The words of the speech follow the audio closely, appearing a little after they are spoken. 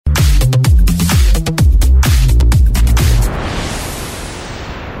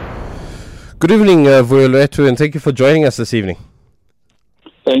Good evening, Vuyolwethu, and thank you for joining us this evening.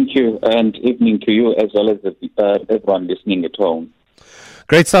 Thank you, and evening to you as well as everyone listening at home.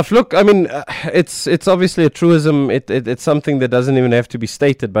 Great stuff. Look, I mean, it's obviously a truism. It's something that doesn't even have to be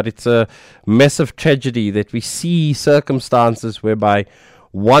stated, but it's a massive tragedy that we see circumstances whereby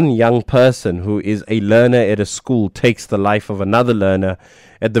one young person who is a learner at a school takes the life of another learner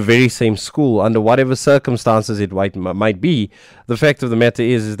at the very same school under whatever circumstances it might be. The fact of the matter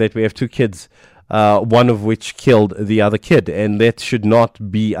is that we have two kids, one of which killed the other kid, and that should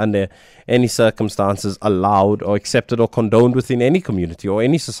not be under any circumstances allowed or accepted or condoned within any community or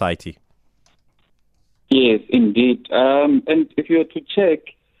any society. Yes, indeed. And if you were to check,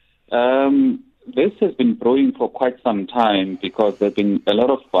 this has been brewing for quite some time because there's been a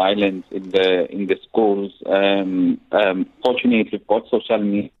lot of violence in the schools. Fortunately, both social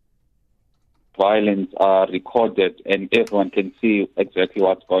media violence are recorded and everyone can see exactly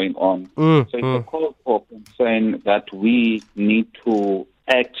what's going on. So it's a call for concern that we need to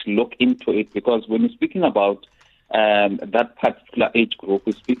look into it, because when we're speaking about that particular age group,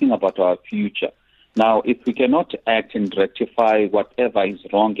 we're speaking about our future. Now, if we cannot act and rectify whatever is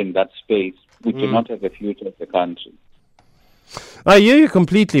wrong in that space, we do not have a future as a country. I hear you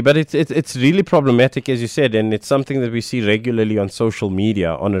completely, but it's really problematic, as you said, and it's something that we see regularly on social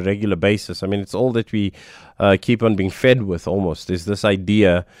media on a regular basis. I mean, it's all that we keep on being fed with almost, is this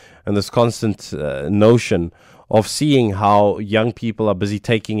idea and this constant notion of seeing how young people are busy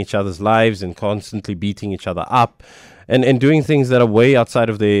taking each other's lives and constantly beating each other up and doing things that are way outside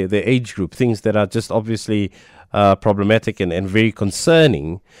of their age group, things that are just obviously problematic and very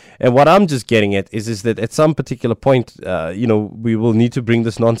concerning. And what I'm just getting at is that at some particular point, we will need to bring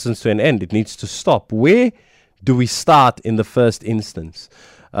this nonsense to an end. It needs to stop. Where do we start in the first instance?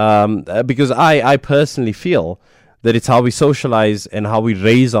 Because I personally feel that it's how we socialize and how we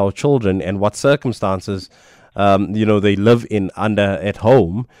raise our children and what circumstances they live in at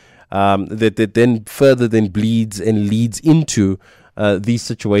home, that then further bleeds and leads into these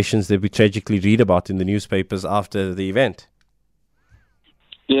situations that we tragically read about in the newspapers after the event.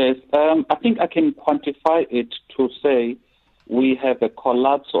 Yes, I think I can quantify it to say we have a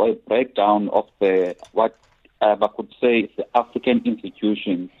collapse or a breakdown of what I could say is the African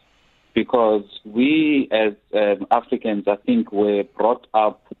institutions, because we as Africans, I think, were brought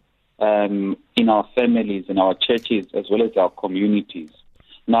up in our families, in our churches, as well as our communities.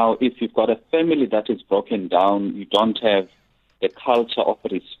 Now, if you've got a family that is broken down, you don't have a culture of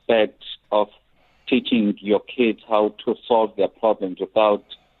respect, of teaching your kids how to solve their problems without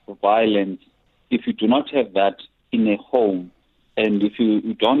violence. If you do not have that in a home, and if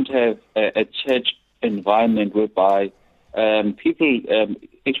you don't have a church environment whereby young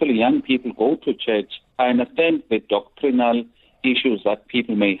people go to church, I understand the doctrinal issues that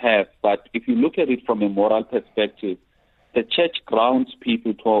people may have, but if you look at it from a moral perspective, the church grounds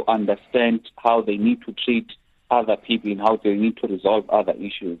people to understand how they need to treat other people and how they need to resolve other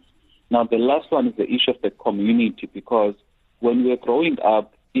issues. Now, the last one is the issue of the community, because when we were growing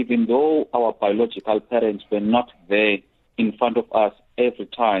up, even though our biological parents were not there in front of us every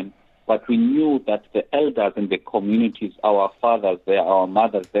time, but we knew that the elders in the communities, our fathers, they are our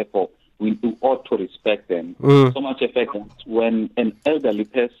mothers, therefore we ought to respect them. So much effect that when an elderly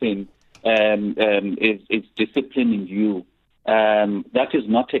person is disciplining you, that is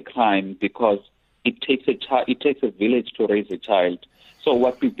not a crime, because it takes a village to raise a child. So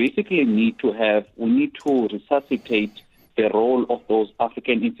what we basically need to have, we need to resuscitate the role of those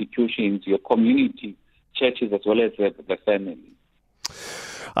African institutions, your community, churches, as well as the family.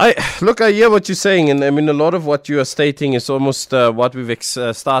 I hear what you're saying, and I mean, a lot of what you are stating is almost what we've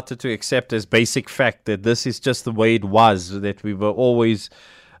started to accept as basic fact, that this is just the way it was, that we were always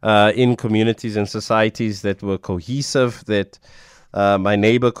in communities and societies that were cohesive, that my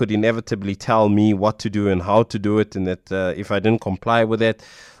neighbor could inevitably tell me what to do and how to do it, and that if I didn't comply with it,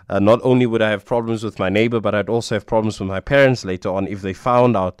 not only would I have problems with my neighbor, but I'd also have problems with my parents later on if they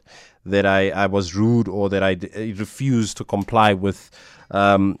found out that I was rude or that I refused to comply with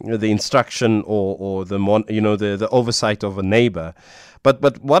the instruction or the oversight of a neighbor.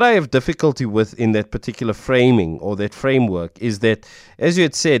 But what I have difficulty with in that particular framing or that framework is that, as you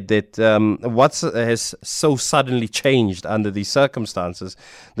had said, that what has so suddenly changed under these circumstances,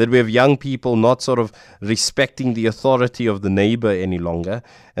 that we have young people not sort of respecting the authority of the neighbor any longer,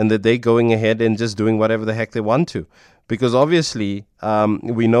 and that they're going ahead and just doing whatever the heck they want to. Because obviously,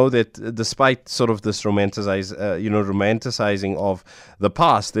 we know that despite sort of this romanticizing of the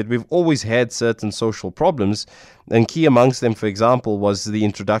past, that we've always had certain social problems, and key amongst them, for example, was the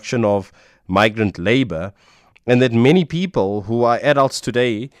introduction of migrant labor, and that many people who are adults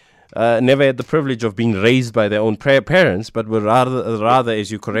today never had the privilege of being raised by their own parents, but were rather,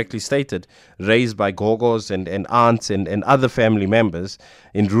 as you correctly stated, raised by gogos and aunts and other family members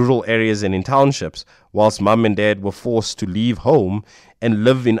in rural areas and in townships, whilst mum and dad were forced to leave home and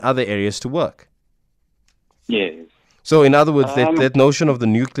live in other areas to work. Yes. So, in other words, that notion of the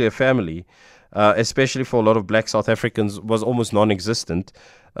nuclear family, especially for a lot of black South Africans, was almost non-existent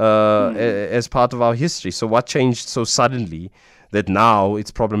as part of our history. So what changed so suddenly that now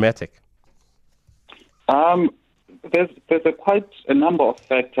it's problematic? There's quite a number of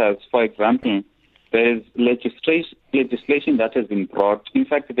factors. For example, there's legislation that has been brought. In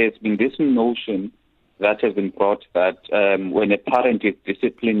fact, there's been this notion that has been brought that when a parent is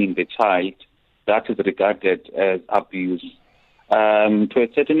disciplining the child, that is regarded as abuse. To a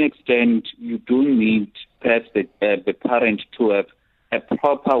certain extent, you do need perhaps the parent to have a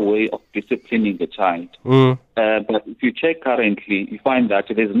proper way of disciplining the child. But if you check currently, you find that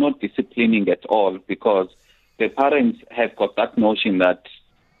there's no disciplining at all, because the parents have got that notion that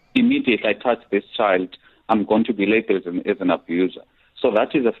immediately I touch this child, I'm going to be labeled as an abuser. So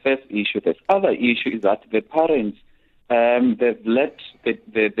that is the first issue. The other issue is that the parents, they've let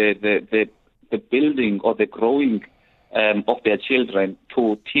the building or the growing of their children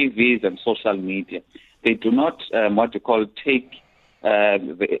to TVs and social media. They do not, they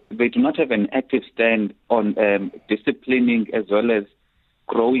do not have an active stand on disciplining as well as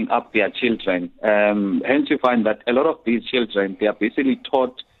growing up their children. Hence, you find that a lot of these children, they are basically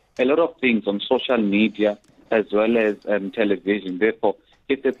taught a lot of things on social media as well as television. Therefore,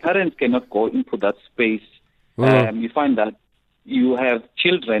 if the parents cannot go into that space, you find that you have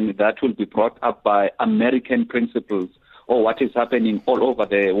children that will be brought up by American principles or what is happening all over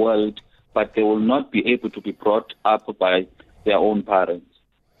the world, but they will not be able to be brought up by their own parents.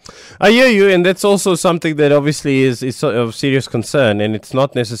 I hear you, and that's also something that obviously is of serious concern, and it's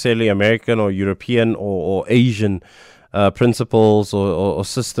not necessarily American or European or Asian principles or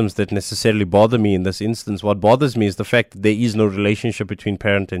systems that necessarily bother me in this instance. What bothers me is the fact that there is no relationship between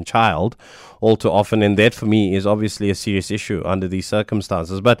parent and child all too often, and that for me is obviously a serious issue under these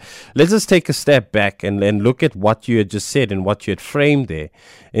circumstances. But let's just take a step back and look at what you had just said and what you had framed there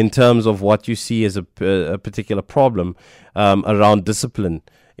in terms of what you see as a particular problem around discipline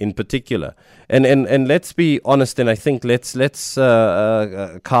in particular. And let's be honest, and I think let's cast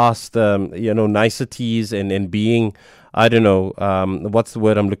niceties and being, I don't know, what's the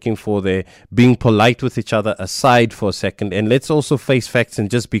word I'm looking for there, being polite with each other aside for a second, and let's also face facts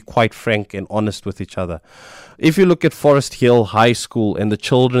and just be quite frank and honest with each other. If you look at Forest Hill High School and the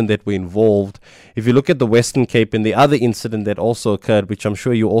children that were involved, if you look at the Western Cape and the other incident that also occurred, which I'm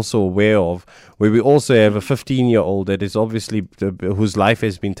sure you're also aware of, where we also have a 15-year-old that is obviously whose life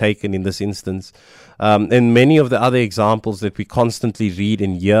has been taken in this instance, and many of the other examples that we constantly read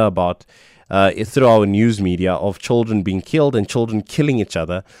and hear about through our news media of children being killed and children killing each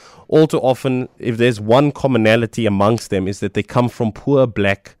other, all too often, if there's one commonality amongst them, is that they come from poor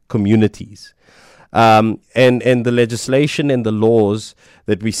black communities. And the legislation and the laws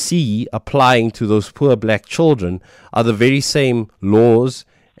that we see applying to those poor black children are the very same laws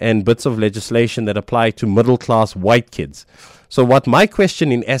and bits of legislation that apply to middle-class white kids. So what my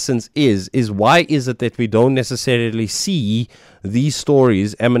question in essence is why is it that we don't necessarily see these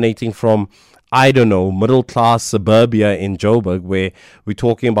stories emanating from, I don't know, middle-class suburbia in Joburg, where we're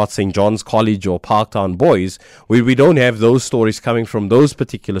talking about St. John's College or Parktown Boys, where we don't have those stories coming from those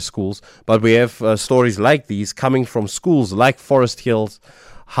particular schools, but we have stories like these coming from schools like Forest Hills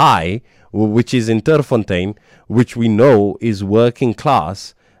High, which is in Terfontein, which we know is working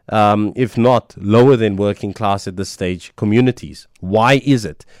class, if not lower than working class at this stage, communities. Why is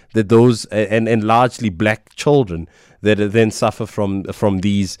it that those, and largely black children, that then suffer from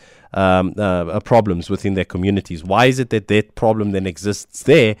these problems within their communities? Why is it that problem then exists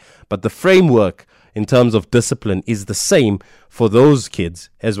there, but the framework in terms of discipline is the same for those kids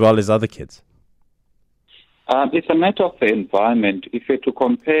as well as other kids? It's a matter of the environment. If you're to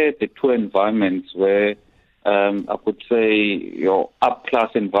compare the two environments where I would say your up-class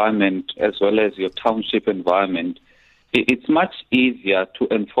environment as well as your township environment, it's much easier to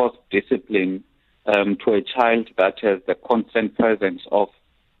enforce discipline to a child that has the constant presence of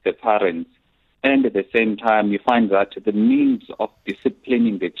the parents. And at the same time, you find that the means of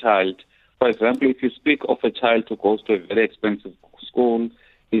disciplining the child, for example, if you speak of a child who goes to a very expensive school,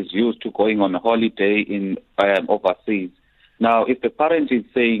 is used to going on a holiday in overseas. Now, if the parent is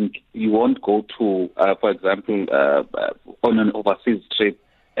saying you won't go to, for example, on an overseas trip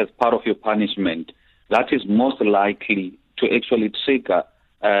as part of your punishment, that is most likely to actually trigger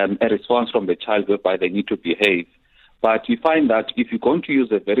a response from the child whereby they need to behave. But you find that if you're going to use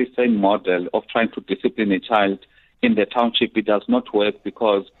the very same model of trying to discipline a child in the township, it does not work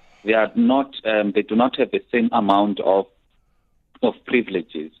because they are not, they do not have the same amount of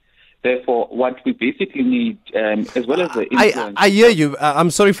privileges. Therefore, what we basically need, as well as the influence... I hear you.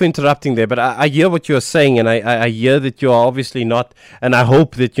 I'm sorry for interrupting there, but I hear what you're saying, and I hear that you are obviously not, and I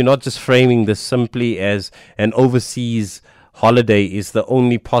hope that you're not just framing this simply as an overseas holiday is the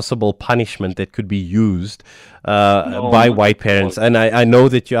only possible punishment that could be used by white parents. And I know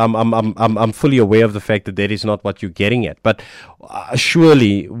that I'm fully aware of the fact that that is not what you're getting at. But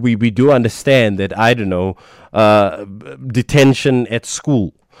surely we do understand that, I don't know, detention at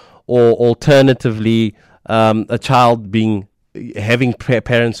school, or alternatively a child having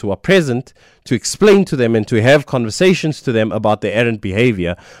parents who are present to explain to them and to have conversations to them about their errant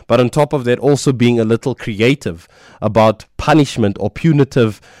behavior, but on top of that also being a little creative about punishment or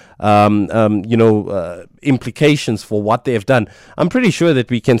punitive implications for what they have done. I'm pretty sure that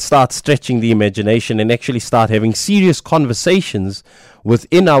we can start stretching the imagination and actually start having serious conversations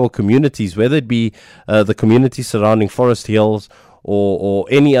within our communities, whether it be the community surrounding Forest Hills or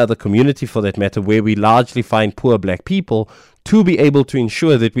any other community for that matter, where we largely find poor black people, to be able to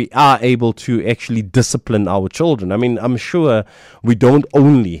ensure that we are able to actually discipline our children. I mean, I'm sure we don't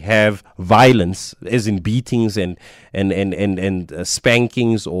only have violence, as in beatings and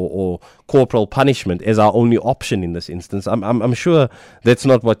spankings or corporal punishment as our only option in this instance. I'm sure that's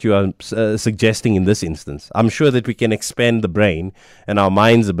not what you are suggesting in this instance. I'm sure that we can expand the brain and our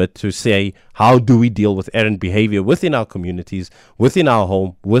minds a bit to say, how do we deal with errant behavior within our communities, within our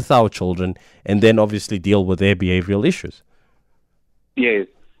home, with our children, and then obviously deal with their behavioral issues. Yes.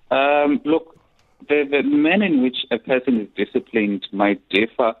 Look, the manner in which a person is disciplined might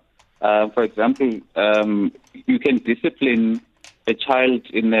differ. For example, you can discipline a child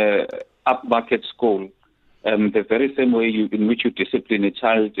in a upmarket school the very same way in which you discipline a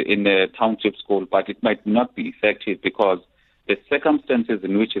child in a township school, but it might not be effective because the circumstances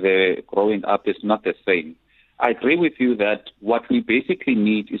in which they're growing up is not the same. I agree with you that what we basically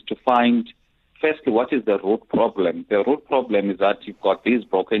need is to find, firstly, what is the root problem? The root problem is that you've got these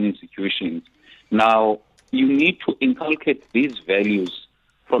broken institutions. Now, you need to inculcate these values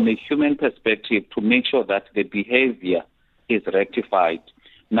from a human perspective to make sure that the behavior is rectified.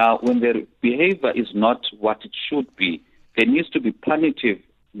 Now, when the behavior is not what it should be, there needs to be punitive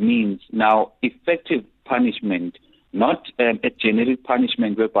means. Now, effective punishment, not a generic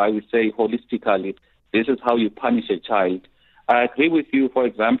punishment whereby we say holistically, this is how you punish a child. I agree with you, for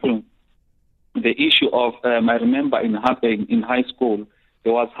example, the issue of, I remember in high school,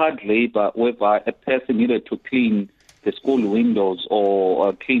 there was hard labor whereby a person needed to clean the school windows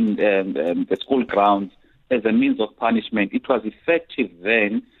or clean the school grounds as a means of punishment. It was effective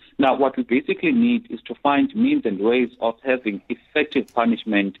then. Now, what we basically need is to find means and ways of having effective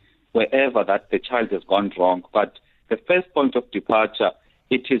punishment wherever that the child has gone wrong. But the first point of departure,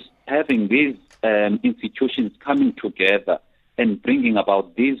 it is having these institutions coming together and bringing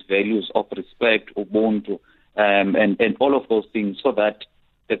about these values of respect, ubuntu, and all of those things so that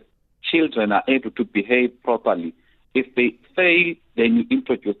the children are able to behave properly. If they fail, then you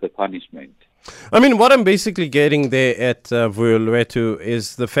introduce the punishment. I mean, what I'm basically getting there at Vuyolwethu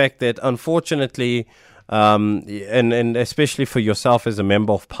is the fact that, unfortunately, and especially for yourself as a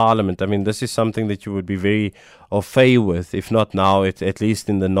member of parliament, I mean, this is something that you would be very au fait with, if not now, at least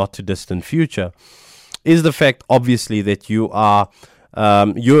in the not-too-distant future, is the fact, obviously, that you are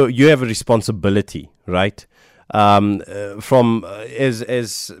you have a responsibility, right, from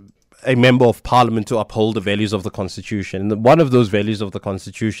as a member of parliament to uphold the values of the Constitution. And one of those values of the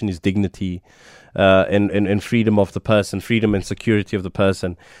Constitution is dignity and freedom of the person, freedom and security of the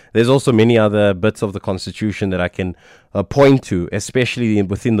person. There's also many other bits of the Constitution that I can point to, especially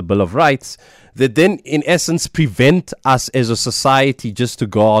within the Bill of Rights, that then in essence prevent us as a society just to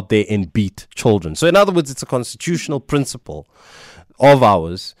go out there and beat children. So in other words, it's a constitutional principle of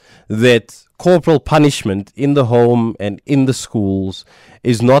ours that corporal punishment in the home and in the schools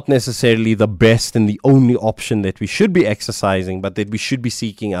is not necessarily the best and the only option that we should be exercising, but that we should be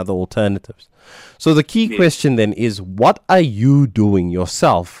seeking other alternatives. So the key question then is, what are you doing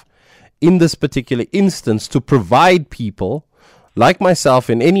yourself in this particular instance to provide people like myself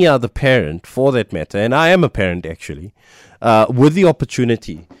and any other parent for that matter, and I am a parent actually, with the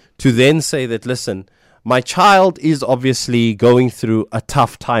opportunity to then say that, listen, my child is obviously going through a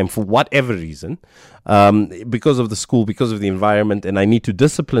tough time for whatever reason, because of the school, because of the environment, and I need to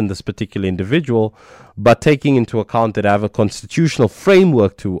discipline this particular individual, but taking into account that I have a constitutional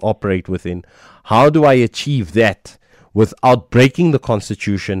framework to operate within. How do I achieve that without breaking the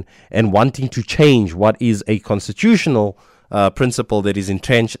Constitution and wanting to change what is a constitutional principle that is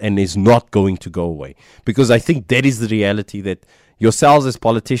entrenched and is not going to go away. Because I think that is the reality that yourselves as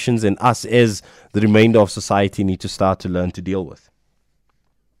politicians and us as the remainder of society need to start to learn to deal with.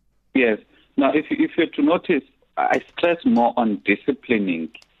 Yes. Now, if you're to notice, I stress more on disciplining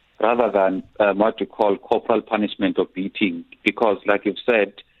rather than what we call corporal punishment or beating, because, like you've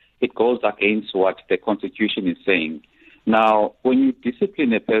said, it goes against what the Constitution is saying. Now, when you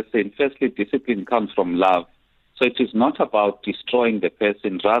discipline a person, firstly, discipline comes from love. So it is not about destroying the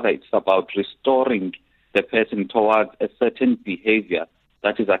person, rather it's about restoring the person towards a certain behavior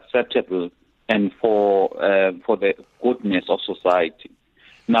that is acceptable and for the goodness of society.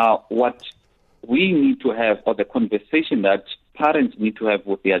 Now, what we need to have, or the conversation that parents need to have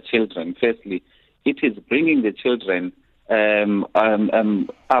with their children, firstly, it is bringing the children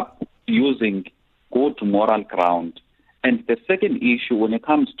up using good moral ground. And the second issue, when it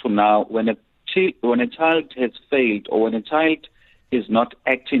comes to now, when a child has failed or when a child is not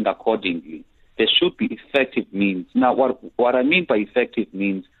acting accordingly, there should be effective means. Now, what I mean by effective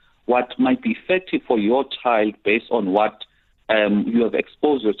means, what might be effective for your child based on what you have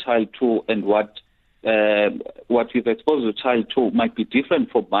exposed your child to, and what you've exposed your child to might be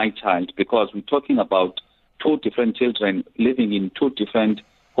different for my child, because we're talking about two different children living in two different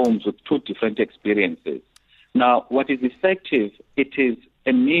homes with two different experiences. Now, what is effective, it is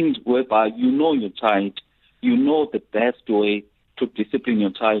a means whereby you know your child, you know the best way to discipline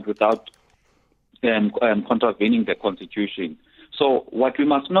your child without contravening the Constitution. So what we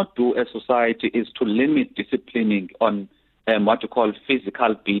must not do as society is to limit disciplining on what we call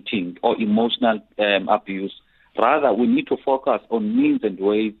physical beating or emotional abuse. Rather, we need to focus on means and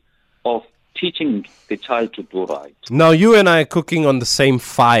ways of teaching the child to do right. Now, you and I are cooking on the same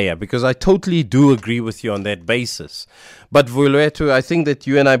fire, because I totally do agree with you on that basis. But Vuyolwethu, I think that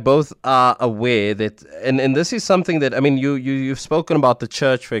you and I both are aware that, and this is something that, I mean, you've spoken about the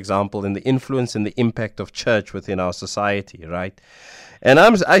church, for example, and the influence and the impact of church within our society, right? And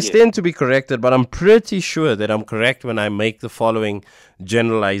I stand to be corrected, but I'm pretty sure that I'm correct when I make the following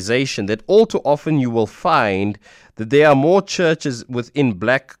generalization, that all too often you will find that there are more churches within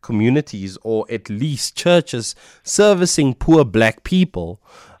black communities, or at least churches servicing poor black people,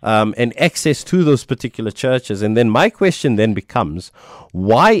 and access to those particular churches. And then my question then becomes,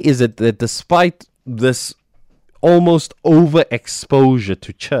 why is it that despite this almost overexposure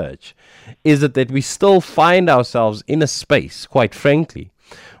to church, is it that we still find ourselves in a space, quite frankly,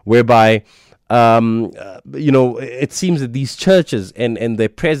 whereby it seems that these churches and their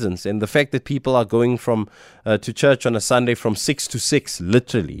presence and the fact that people are going from to church on a Sunday from 6 to 6,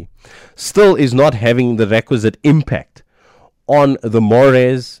 literally, still is not having the requisite impact on the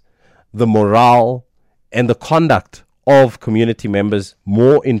mores, the morale, and the conduct of community members,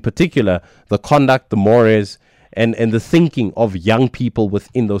 more in particular, the conduct, the mores, and the thinking of young people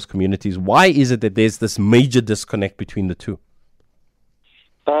within those communities. Why is it that there's this major disconnect between the two?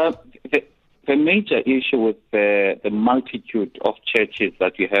 The major issue with the multitude of churches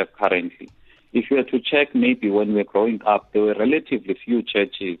that we have currently, if you were to check maybe when we were growing up, there were relatively few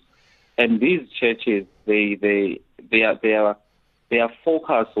churches. And these churches, their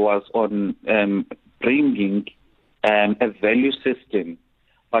focus was on bringing a value system.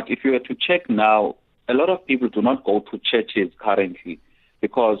 But if you were to check now, a lot of people do not go to churches currently,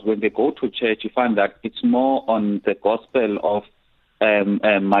 because when they go to church, you find that it's more on the gospel of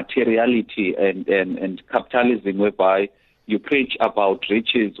materiality and capitalism, whereby you preach about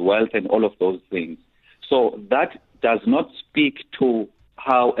riches, wealth, and all of those things. So that does not speak to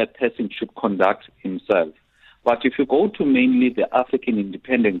how a person should conduct himself. But if you go to mainly the African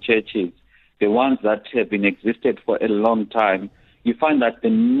independent churches, the ones that have been existed for a long time, you find that the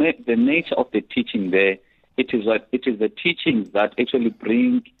nature of the teaching there, it is the teachings that actually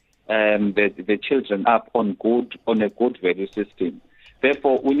bring the children up on a good value system.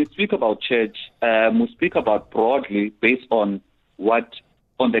 Therefore, when we speak about church, we speak about broadly based on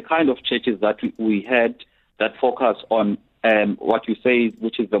the kind of churches that we had that focus on what you say,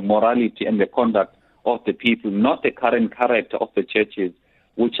 which is the morality and the conduct of the people, not the current character of the churches,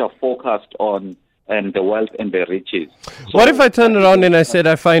 which are focused on the wealth and the riches. So, what if I turned around and I said,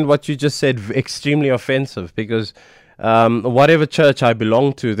 I find what you just said extremely offensive, because whatever church I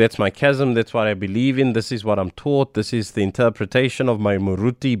belong to, that's my chasm, that's what I believe in, this is what I'm taught, this is the interpretation of my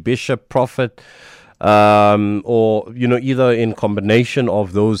Muruti, bishop, prophet, or, either in combination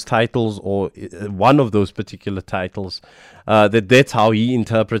of those titles or one of those particular titles, that's how he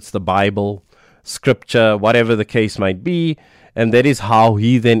interprets the Bible, scripture, whatever the case might be. And that is how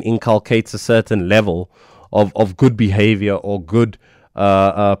he then inculcates a certain level of good behavior or good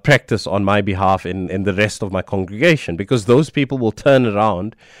practice on my behalf and the rest of my congregation, because those people will turn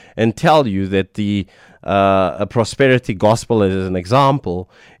around and tell you that the a prosperity gospel, as an example,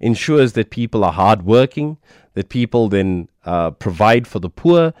 ensures that people are hardworking, that people then provide for the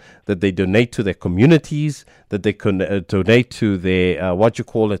poor, that they donate to their communities, that they can donate to their,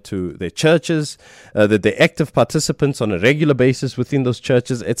 to their churches, that they're active participants on a regular basis within those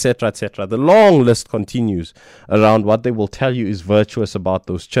churches, etc., etc. The long list continues around what they will tell you is virtuous about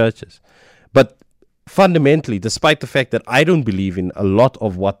those churches. But fundamentally, despite the fact that I don't believe in a lot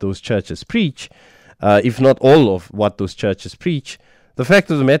of what those churches preach, if not all of what those churches preach, the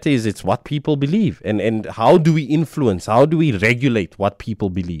fact of the matter is it's what people believe. And how do we influence, how do we regulate what people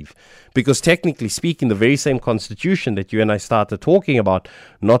believe? Because technically speaking, the very same constitution that you and I started talking about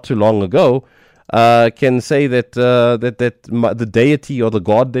not too long ago can say that the deity or the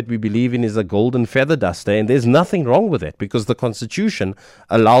God that we believe in is a golden feather duster. And there's nothing wrong with it, because the constitution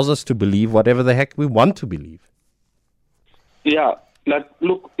allows us to believe whatever the heck we want to believe. Yeah.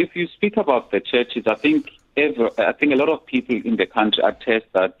 Look, if you speak about the churches, I think a lot of people in the country attest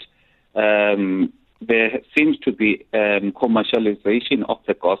that there seems to be commercialization of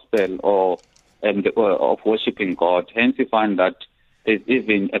the gospel of worshiping God. Hence, you find that there's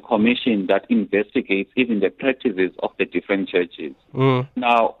even a commission that investigates even the practices of the different churches.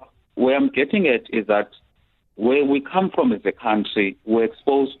 Now, where I'm getting at is that where we come from as a country, we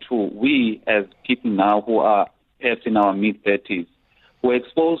as people now who are perhaps in our mid-30s, we're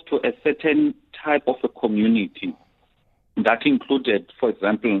exposed to a certain type of a community that included, for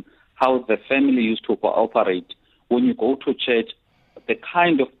example, how the family used to cooperate. When you go to church, the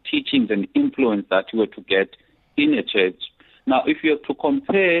kind of teachings and influence that you were to get in a church. Now, if you have to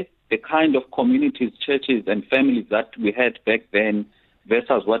compare the kind of communities, churches, and families that we had back then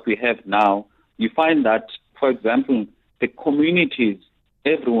versus what we have now, you find that, for example, the communities,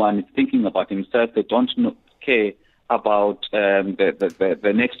 everyone is thinking about himself. They don't care about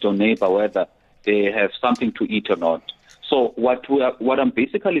the next door neighbor, whether they have something to eat or not. So what I'm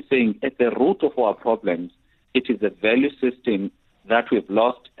basically saying, at the root of our problems, it is a value system that we've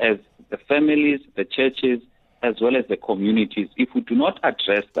lost as the families, the churches, as well as the communities. If we do not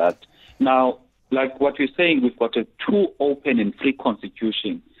address that, now, like what you're saying, we've got a too open and free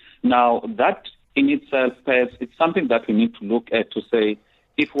constitution. Now, that in itself, perhaps, it's something that we need to look at to say,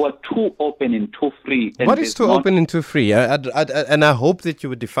 if we're too open and too free... What is too open and too free? And I hope that you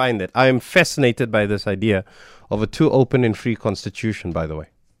would define that. I am fascinated by this idea of a too open and free constitution, by the way.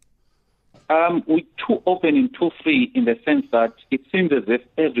 We're too open and too free in the sense that it seems as if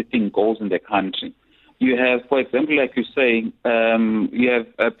everything goes in the country. You have, for example, like you're saying, you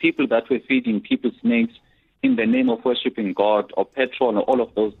have people that were feeding people snakes in the name of worshiping God or petrol or all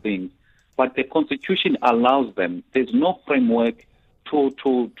of those things. But the Constitution allows them. There's no framework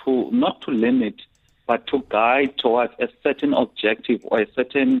to not to limit, but to guide towards a certain objective or a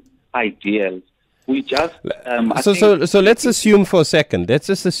certain ideal. We just so let's assume for a second. Let's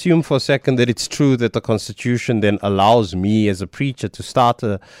just assume for a second that it's true that the Constitution then allows me as a preacher to start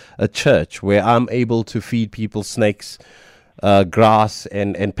a church where I'm able to feed people snakes, grass,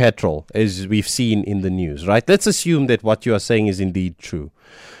 and petrol, as we've seen in the news, right? Let's assume that what you are saying is indeed true.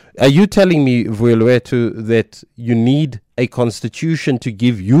 Are you telling me, Vuyolwethu, that you need a constitution to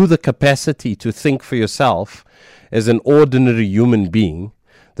give you the capacity to think for yourself as an ordinary human being,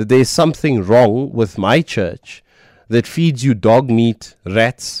 that there's something wrong with my church that feeds you dog meat,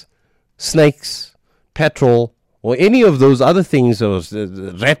 rats, snakes, petrol, or any of those other things, or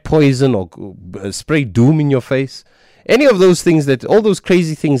rat poison, or spray doom in your face? Any of those things, all those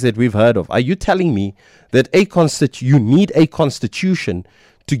crazy things that we've heard of, are you telling me that you need a constitution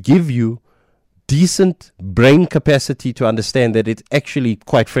to give you decent brain capacity to understand that it's actually,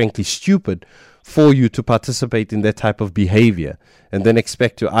 quite frankly, stupid for you to participate in that type of behavior and then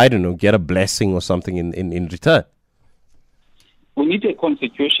expect to, I don't know, get a blessing or something in return? We need a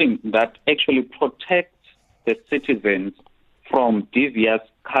constitution that actually protects the citizens from devious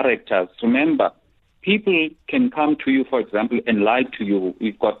characters. Remember, people can come to you, for example, and lie to you.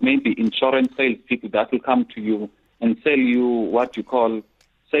 We've got maybe insurance sales people that will come to you and sell you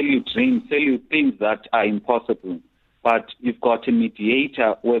sell you dreams, sell you things that are impossible. But you've got a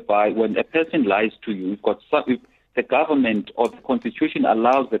mediator whereby when a person lies to you, the government or the Constitution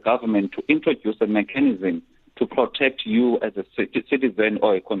allows the government to introduce a mechanism to protect you as a citizen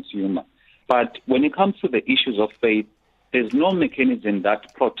or a consumer. But when it comes to the issues of faith, there's no mechanism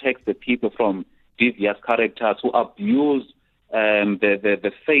that protects the people from devious characters who abuse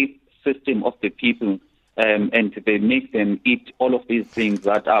the faith system of the people, and they make them eat all of these things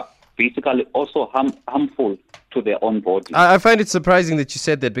that are basically also harmful to their own body. I find it surprising that you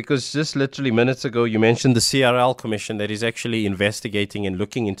said that, because just literally minutes ago you mentioned the CRL commission that is actually investigating and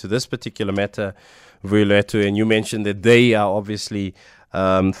looking into this particular matter, Vuyolwethu, and you mentioned that they are obviously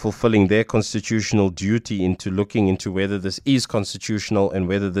fulfilling their constitutional duty into looking into whether this is constitutional and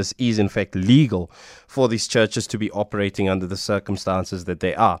whether this is in fact legal for these churches to be operating under the circumstances that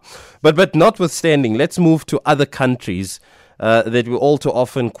they are. But notwithstanding, let's move to other countries that we all too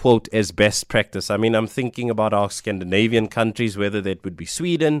often quote as best practice. I mean, I'm thinking about our Scandinavian countries, whether that would be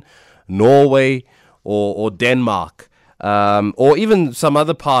Sweden, Norway, or Denmark. Or even some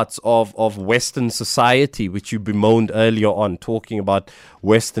other parts of Western society, which you bemoaned earlier on, talking about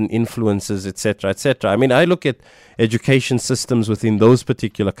Western influences, etc., etc. I mean, I look at education systems within those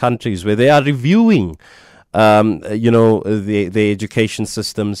particular countries where they are reviewing, the education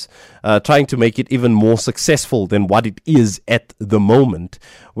systems, trying to make it even more successful than what it is at the moment,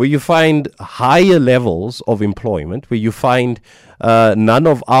 where you find higher levels of employment, where you find none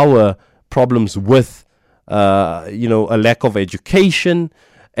of our problems with a lack of education,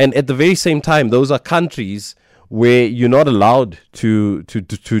 and at the very same time, those are countries where you're not allowed to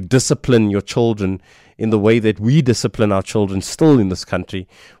discipline your children in the way that we discipline our children still in this country,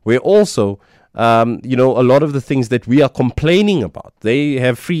 where also, a lot of the things that we are complaining about, they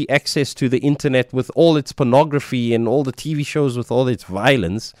have free access to the internet with all its pornography and all the TV shows with all its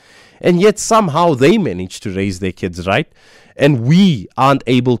violence, and yet somehow they manage to raise their kids right, and we aren't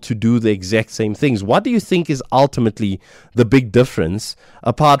able to do the exact same things. What do you think is ultimately the big difference,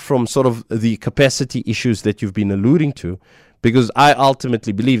 apart from sort of the capacity issues that you've been alluding to? Because I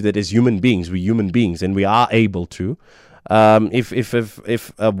ultimately believe that as human beings, we're human beings, and we are able to.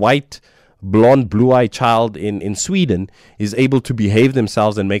 If a white, blonde, blue-eyed child in Sweden is able to behave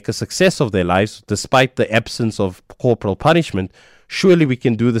themselves and make a success of their lives, despite the absence of corporal punishment, surely we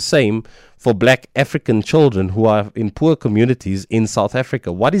can do the same for black African children who are in poor communities in South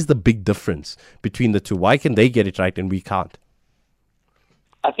Africa. What is the big difference between the two? Why can they get it right and we can't?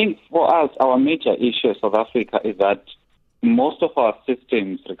 I think for us, our major issue in South Africa is that most of our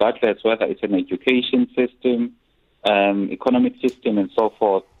systems, regardless whether it's an education system, economic system, and so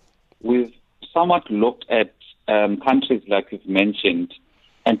forth, we've somewhat looked at countries like you've mentioned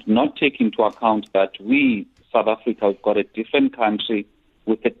and not taking into account that we, South Africa, have got a different country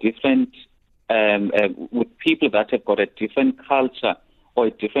with a different, with people that have got a different culture or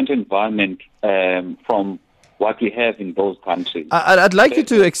a different environment from what we have in those countries. I'd like you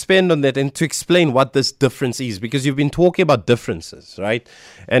to expand on that and to explain what this difference is, because you've been talking about differences, right?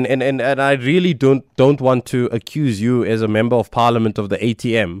 And I really don't want to accuse you as a member of parliament of the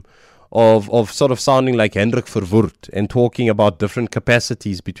ATM of sort of sounding like Hendrik Verwoerd and talking about different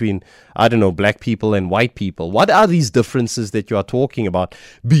capacities between, I don't know, black people and white people. What are these differences that you are talking about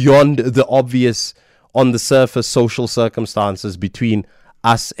beyond the obvious, on the surface, social circumstances between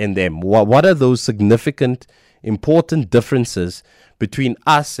us and them? What are those significant, important differences between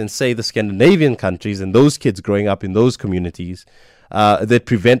us and, say, the Scandinavian countries and those kids growing up in those communities that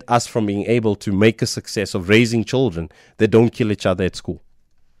prevent us from being able to make a success of raising children that don't kill each other at school?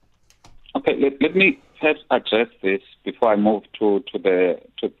 Okay, let me perhaps address this before I move to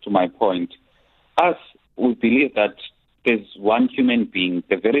my point. Us, we believe that there's one human being,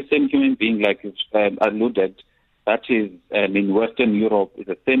 the very same human being, like you alluded, that is in Western Europe, is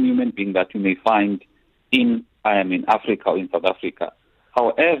the same human being that you may find in Africa or in South Africa.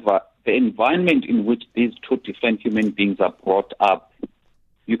 However, the environment in which these two different human beings are brought up,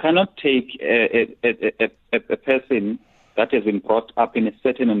 you cannot take a person that has been brought up in a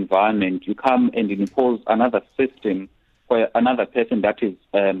certain environment, you come and impose another system for another person that is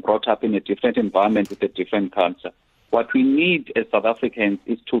brought up in a different environment with a different culture. What we need as South Africans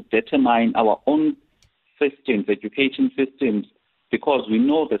is to determine our own systems, education systems, because we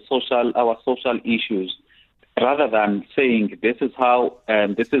know our social issues, rather than saying this is how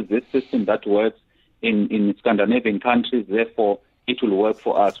this system that works in Scandinavian countries, therefore it will work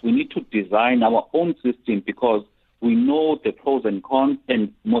for us. We need to design our own system because we know the pros and cons,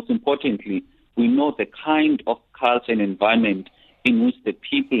 and most importantly, we know the kind of culture and environment in which the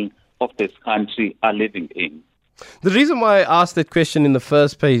people of this country are living in. The reason why I asked that question in the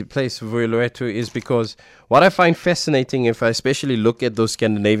first place, Vuyolwethu, is because what I find fascinating, if I especially look at those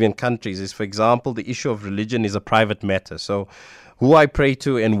Scandinavian countries, is, for example, the issue of religion is a private matter. So who I pray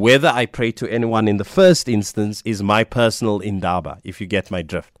to and whether I pray to anyone in the first instance is my personal indaba, if you get my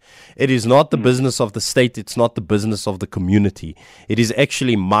drift. It is not the business of the state. It's not the business of the community. It is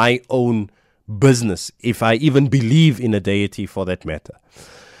actually my own business, if I even believe in a deity for that matter.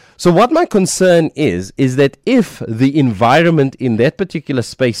 So what my concern is that if the environment in that particular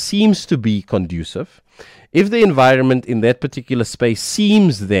space seems to be conducive, if the environment in that particular space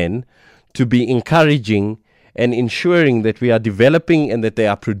seems then to be encouraging and ensuring that we are developing and that they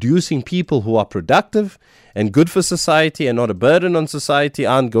are producing people who are productive and good for society and not a burden on society,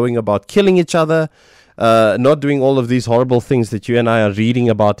 aren't going about killing each other, not doing all of these horrible things that you and I are reading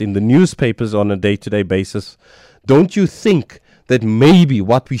about in the newspapers on a day-to-day basis, don't you think that maybe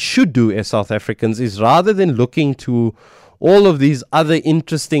what we should do as South Africans is, rather than looking to all of these other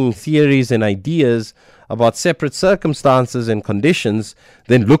interesting theories and ideas about separate circumstances and conditions,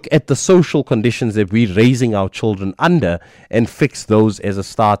 then look at the social conditions that we're raising our children under and fix those as a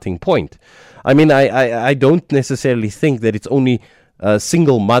starting point? I mean, I don't necessarily think that it's only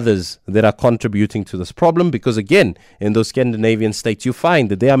single mothers that are contributing to this problem, because again, in those Scandinavian states, you find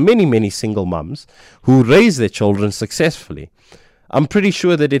that there are many, many single mums who raise their children successfully. I'm pretty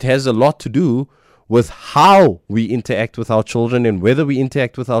sure that it has a lot to do with how we interact with our children and whether we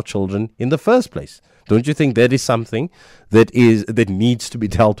interact with our children in the first place. Don't you think that is something that needs to be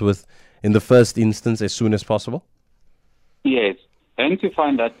dealt with in the first instance as soon as possible? Yes. And you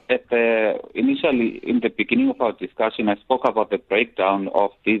find that initially, in the beginning of our discussion, I spoke about the breakdown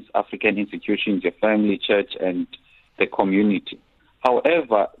of these African institutions, the family, church, and the community.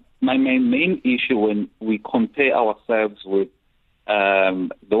 However, my main issue when we compare ourselves with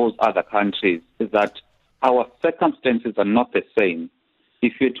those other countries is that our circumstances are not the same.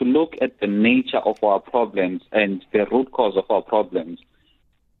 If you're to look at the nature of our problems and the root cause of our problems,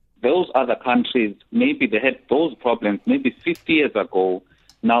 those other countries, maybe they had those problems maybe 50 years ago.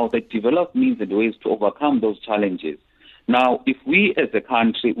 Now they developed means and ways to overcome those challenges. Now, if we as a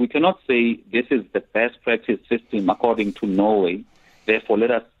country, we cannot say this is the best practice system according to Norway, therefore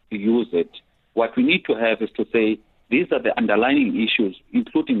let us use it. What we need to have is to say these are the underlying issues,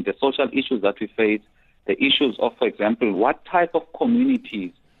 including the social issues that we face, the issues of, for example, what type of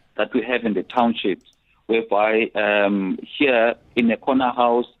communities that we have in the townships, whereby here in a corner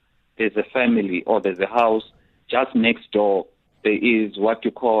house, there's a family or there's a house. Just next door, there is what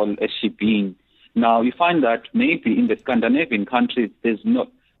you call a shebeen. Now, you find that maybe in the Scandinavian countries, there's not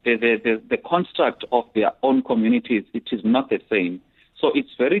the construct of their own communities. It is not the same. So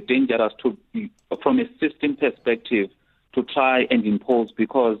it's very dangerous to, from a system perspective, to try and impose,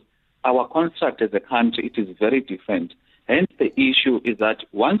 because our construct as a country, it is very different. Hence, the issue is that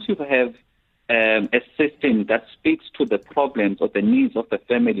once you have a system that speaks to the problems or the needs of the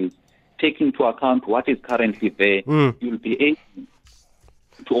families, taking into account what is currently there, you'll be able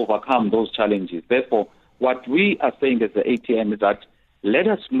to overcome those challenges. Therefore, what we are saying as the ATM is that let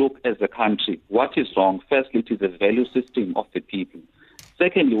us look as a country what is wrong. Firstly, it is the value system of the people.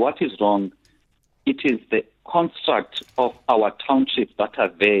 Secondly, what is wrong? It is the construct of our townships that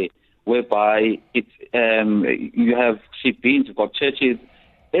are there, whereby it's you have shebeens, you've got churches,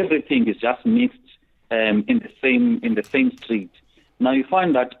 everything is just mixed in the same street. Now you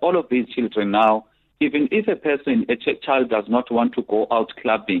find that all of these children now, even if a child does not want to go out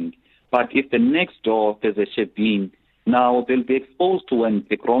clubbing, but if the next door there's a shebeen, now they'll be exposed to when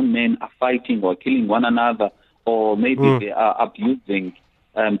the grown men are fighting or killing one another, or maybe they are abusing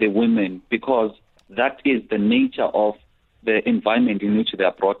the women, because that is the nature of the environment in which they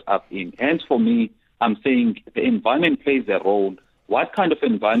are brought up in. Hence, for me, I'm saying the environment plays a role. What kind of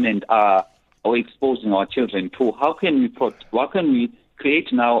environment are we exposing our children to? How can we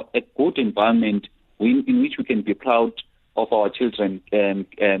create now a good environment in which we can be proud of our children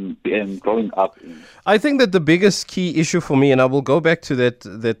growing up in? I think that the biggest key issue for me, and I will go back to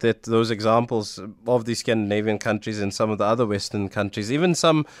those examples of the Scandinavian countries and some of the other Western countries, even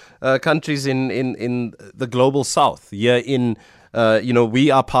some countries in the global South. We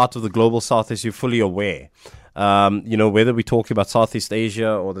are part of the global South, as you're fully aware. Whether we talk about Southeast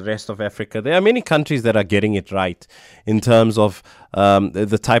Asia or the rest of Africa, there are many countries that are getting it right in terms of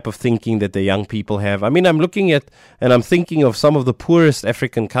the type of thinking that the young people have. I mean, I'm looking at and I'm thinking of some of the poorest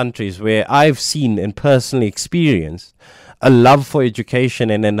African countries where I've seen and personally experienced a love for education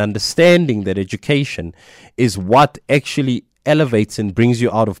and an understanding that education is what actually elevates and brings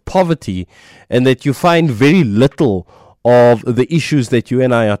you out of poverty, and that you find very little of the issues that you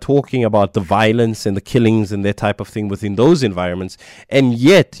and I are talking about, the violence and the killings and that type of thing within those environments. And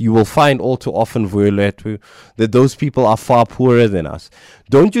yet you will find all too often, Vuyolwethu, that those people are far poorer than us.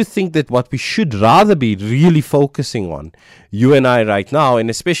 Don't you think that what we should rather be really focusing on, you and I right now, and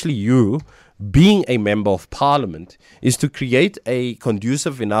especially you, being a member of parliament, is to create a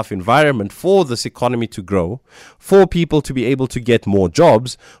conducive enough environment for this economy to grow, for people to be able to get more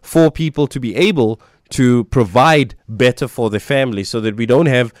jobs, for people to be able to provide better for their family so that we don't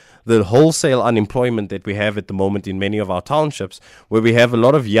have the wholesale unemployment that we have at the moment in many of our townships, where we have a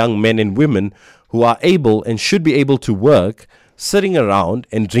lot of young men and women who are able and should be able to work, sitting around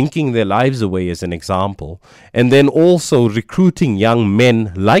and drinking their lives away, as an example, and then also recruiting young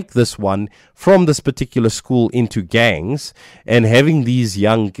men like this one from this particular school into gangs, and having these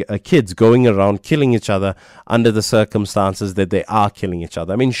young kids going around killing each other under the circumstances that they are killing each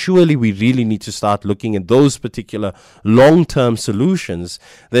other. I mean, surely we really need to start looking at those particular long-term solutions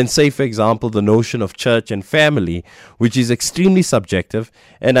than, say, for example, the notion of church and family, which is extremely subjective,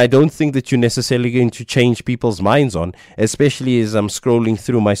 and I don't think that you're necessarily going to change people's minds on, especially as I'm scrolling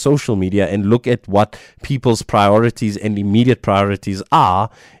through my social media and look at what people's priorities and immediate priorities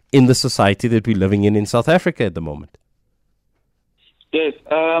are in the society that we're living in South Africa at the moment. Yes,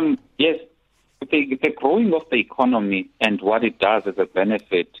 yes. The growing of the economy and what it does as a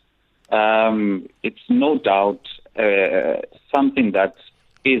benefit, it's no doubt something that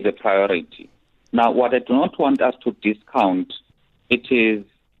is a priority. Now, what I do not want us to discount, it is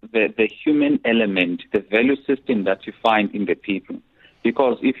the human element, the value system that you find in the people.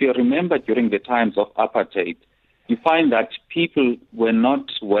 Because if you remember during the times of apartheid, you find that people were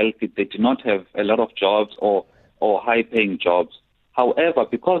not wealthy. They did not have a lot of jobs or high-paying jobs. However,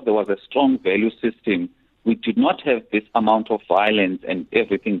 because there was a strong value system, we did not have this amount of violence and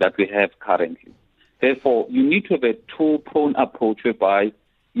everything that we have currently. Therefore, you need to have a two-pronged approach whereby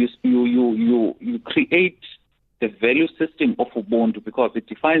you create the value system of Ubuntu, because it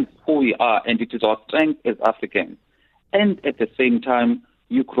defines who we are and it is our strength as Africans. And at the same time,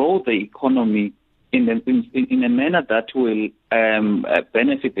 you grow the economy in a manner that will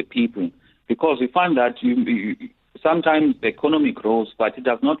benefit the people, because we find that sometimes the economy grows, but it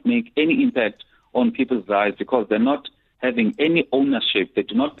does not make any impact on people's lives because they're not having any ownership. They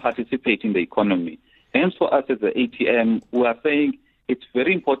do not participate in the economy. Hence, for us as the ATM, we are saying it's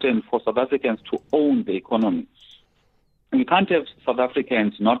very important for South Africans to own the economy. We can't have South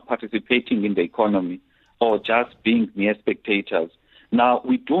Africans not participating in the economy or just being mere spectators. Now,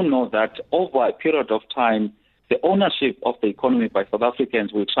 we do know that over a period of time, the ownership of the economy by South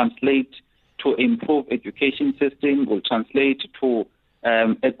Africans will translate to improved education system, will translate to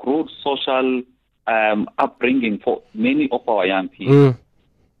a good social upbringing for many of our young people.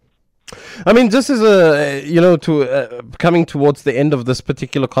 I mean, this is coming towards the end of this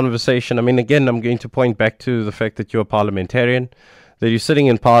particular conversation. I mean, again, I'm going to point back to the fact that you're a parliamentarian, that you're sitting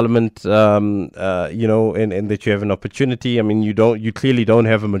in Parliament, and that you have an opportunity. I mean, you clearly don't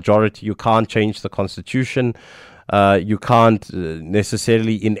have a majority. You can't change the constitution. You can't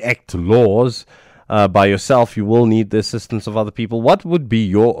necessarily enact laws by yourself. You will need the assistance of other people. What would be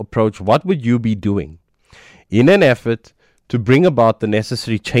your approach? What would you be doing in an effort to bring about the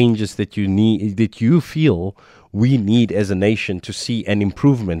necessary changes that you need, that you feel we need as a nation to see an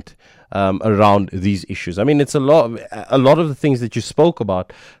improvement around these issues? I mean, it's a lot of the things that you spoke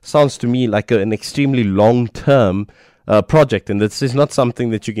about sounds to me like an extremely long-term project, and this is not something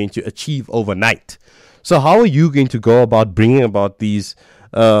that you're going to achieve overnight. So how are you going to go about bringing about these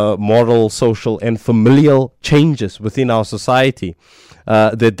moral, social, and familial changes within our society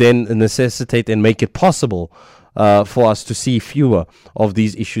that then necessitate and make it possible for us to see fewer of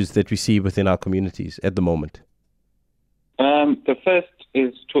these issues that we see within our communities at the moment? The first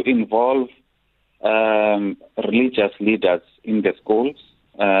is to involve religious leaders in the schools.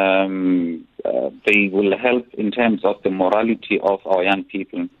 They will help in terms of the morality of our young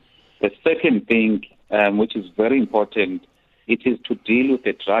people. The second thing, which is very important, it is to deal with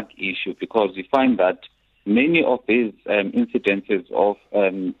the drug issue, because we find that many of these incidences of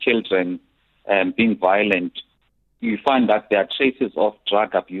children being violent, you find that there are traces of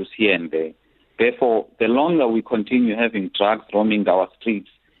drug abuse here and there. Therefore, the longer we continue having drugs roaming our streets,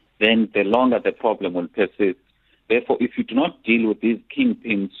 then the longer the problem will persist. Therefore, if you do not deal with these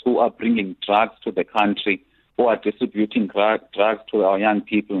kingpins who are bringing drugs to the country, who are distributing drugs to our young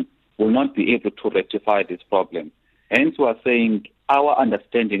people, will not be able to rectify this problem. Hence, we are saying our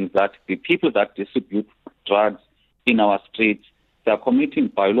understanding is that the people that distribute drugs in our streets, they are committing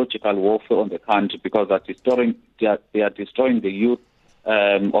biological warfare on the country, because they are destroying the youth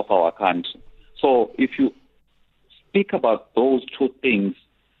of our country. So if you speak about those two things,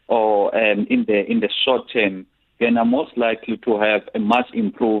 or in the short term, then are most likely to have a much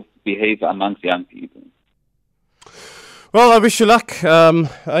improved behavior amongst young people. Well, I wish you luck.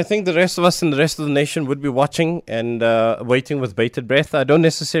 I think the rest of us and the rest of the nation would be watching and waiting with bated breath. I don't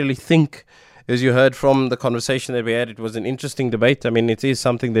necessarily think, as you heard from the conversation that we had, it was an interesting debate. I mean, it is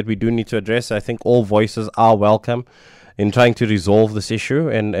something that we do need to address. I think all voices are welcome. in trying to resolve this issue.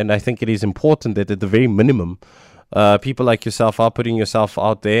 And I think it is important that at the very minimum, people like yourself are putting yourself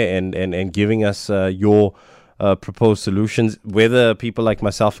out there and giving us your proposed solutions. Whether people like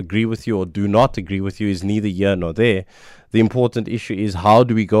myself agree with you or do not agree with you is neither here nor there. The important issue is, how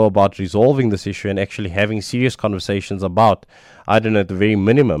do we go about resolving this issue and actually having serious conversations about, I don't know, at the very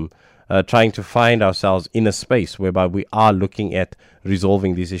minimum, trying to find ourselves in a space whereby we are looking at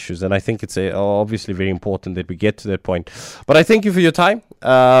resolving these issues. And I think it's obviously very important that we get to that point. But I thank you for your time.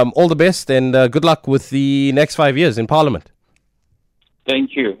 All the best, and good luck with the next 5 years in Parliament.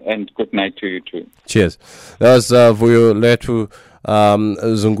 Thank you, and good night to you too. Cheers. That was Vuyolwethu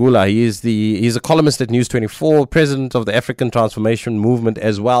Zungula. He's a columnist at News 24, president of the African Transformation Movement,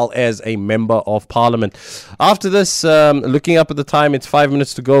 as well as a member of Parliament. After this, looking up at the time, it's 5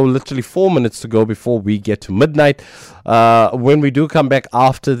 minutes to go, literally 4 minutes to go before we get to midnight. When we do come back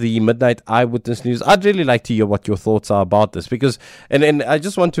after the midnight eyewitness news, I'd really like to hear what your thoughts are about this, because, and I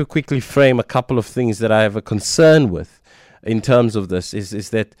just want to quickly frame a couple of things that I have a concern with in terms of this, is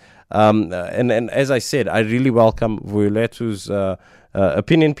that and as I said, I really welcome Vuyolwethu's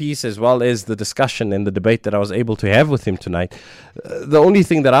opinion piece, as well as the discussion and the debate that I was able to have with him tonight. The only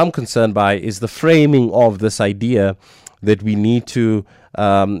thing that I'm concerned by is the framing of this idea that we need to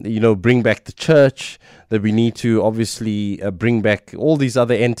bring back the church, that we need to obviously bring back all these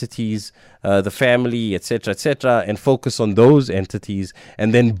other entities, the family, etc., and focus on those entities,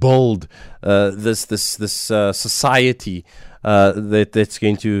 and then build this society that's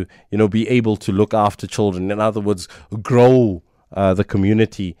going to be able to look after children. In other words, grow the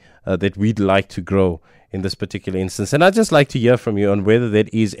community that we'd like to grow in this particular instance. And I'd just like to hear from you on whether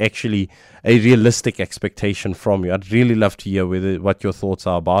that is actually a realistic expectation from you. I'd really love to hear what your thoughts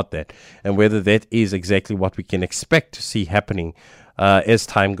are about that, and whether that is exactly what we can expect to see happening as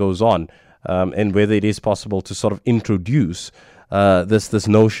time goes on, and whether it is possible to sort of introduce this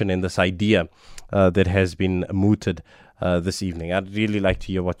notion and this idea that has been mooted this evening. I'd really like to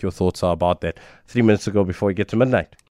hear what your thoughts are about that. 3 minutes to go before we get to midnight.